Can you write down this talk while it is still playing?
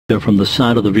from the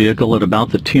side of the vehicle at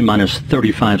about the T-minus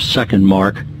 35-second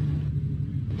mark.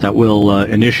 That will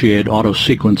initiate auto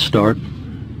sequence start.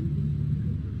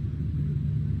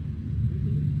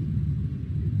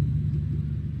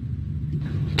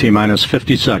 T-minus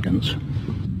 50 seconds.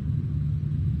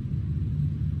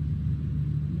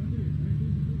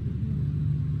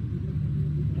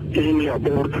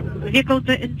 Vehicle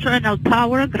to internal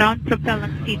power, ground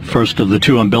propellant seat. First of the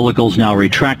two umbilicals now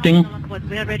retracting.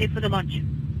 We are ready for the launch.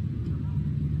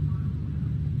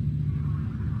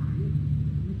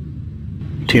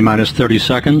 T-minus 30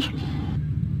 seconds.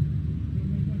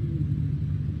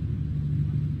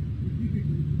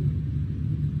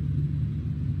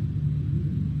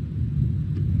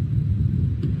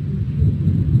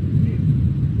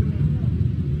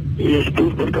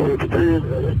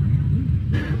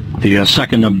 The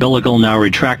second umbilical now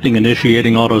retracting,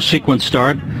 initiating auto sequence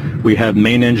start. We have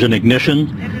main engine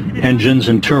ignition, engines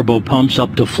and turbo pumps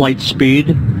up to flight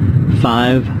speed.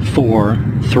 5, 4,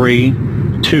 3,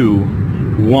 2,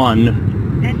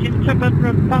 1. Engine turbo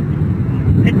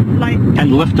pump. It's flight.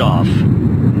 And liftoff.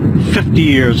 50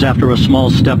 years after a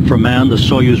small step for man, the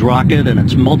Soyuz rocket and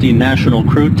its multinational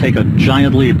crew take a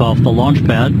giant leap off the launch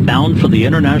pad, bound for the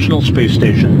International Space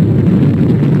Station.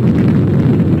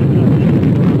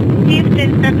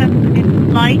 15 seconds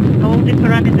in flight. All the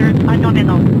parameters are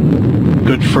nominal.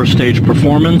 Good first stage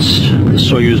performance. The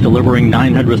Soyuz delivering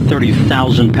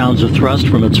 930,000 pounds of thrust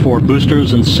from its 4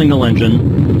 boosters and single engine.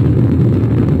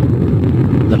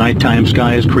 The nighttime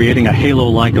sky is creating a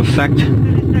halo-like effect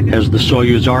as the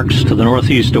Soyuz arcs to the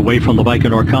northeast away from the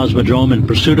Baikonur Cosmodrome in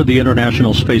pursuit of the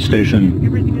International Space Station.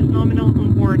 Everything is nominal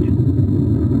on board.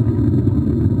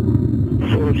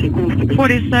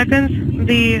 40 seconds.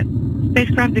 The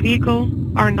spacecraft, the vehicle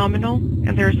are nominal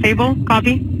and they're stable.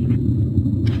 Copy.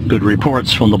 Good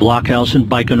reports from the blockhouse in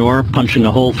Baikonur, punching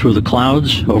a hole through the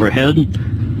clouds overhead.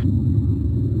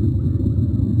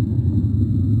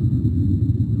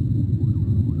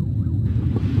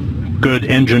 Good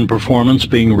engine performance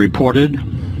being reported.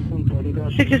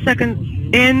 60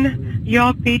 seconds in.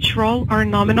 Yaw pitch roll are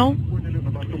nominal.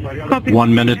 Copy.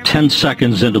 1 minute, 10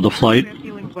 seconds into the flight.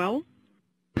 Feeling well.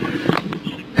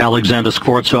 Alexander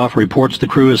Skvortsov reports the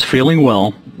crew is feeling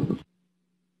well.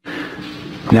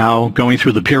 Now going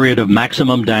through the period of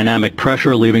maximum dynamic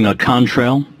pressure, leaving a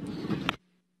contrail.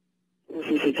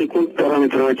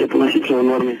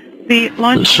 The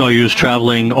launch. Soyuz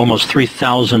traveling almost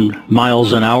 3,000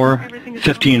 miles an hour,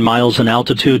 15 miles in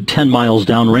altitude, 10 miles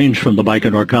downrange from the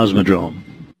Baikonur Cosmodrome.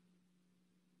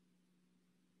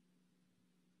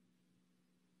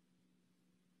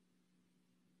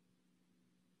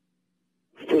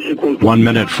 One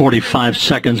minute, 45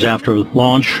 seconds after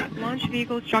launch. Launch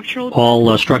vehicle structural.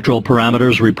 All structural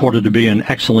parameters reported to be in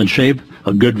excellent shape.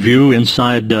 A good view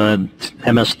inside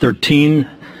MS-13.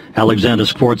 Alexander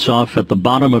Skvortsov at the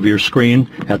bottom of your screen.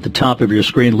 At the top of your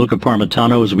screen, Luca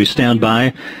Parmitano, as we stand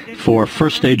by for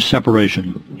first stage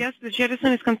separation. Yes, the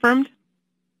jettison is confirmed.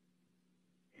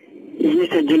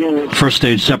 First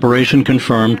stage separation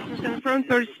confirmed. Confirmed.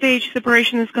 Third stage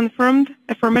separation is confirmed.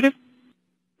 Affirmative.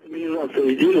 The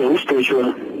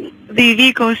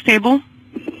vehicle is stable.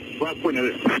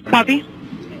 Copy.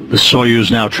 The Soyuz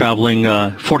now traveling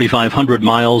 4,500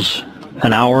 miles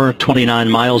an hour, 29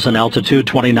 miles in altitude,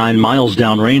 29 miles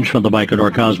downrange from the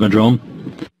Baikonur Cosmodrome.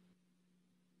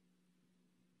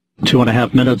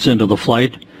 2.5 minutes into the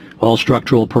flight. All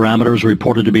structural parameters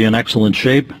reported to be in excellent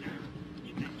shape.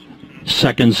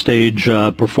 Second stage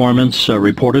performance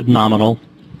reported nominal.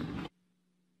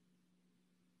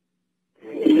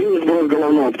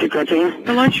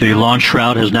 The launch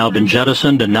shroud has now been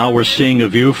jettisoned, and now we're seeing a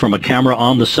view from a camera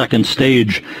on the second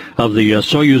stage of the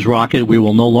Soyuz rocket. We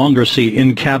will no longer see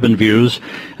in-cabin views.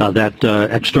 That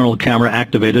external camera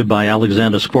activated by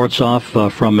Alexander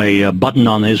Skvortsov from a button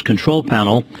on his control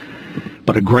panel.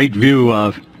 But a great view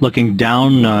looking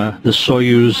down the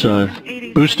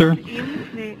Soyuz booster.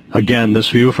 Again, this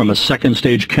view from a second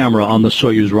stage camera on the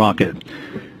Soyuz rocket.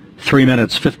 3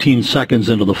 minutes, 15 seconds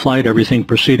into the flight, everything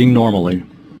proceeding normally.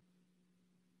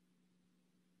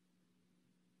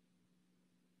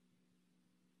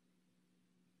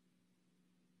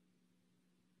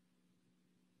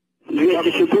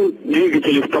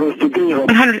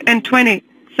 $120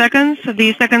 seconds.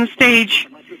 The second stage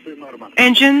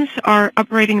engines are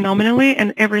operating nominally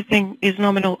and everything is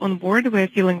nominal on board. We're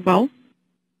feeling well.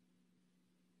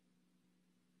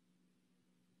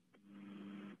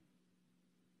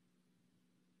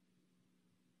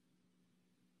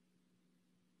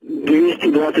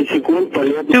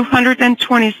 $220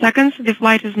 220 seconds. The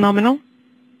flight is nominal.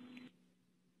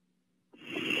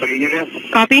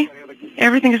 Copy.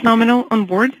 Everything is nominal on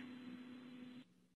board.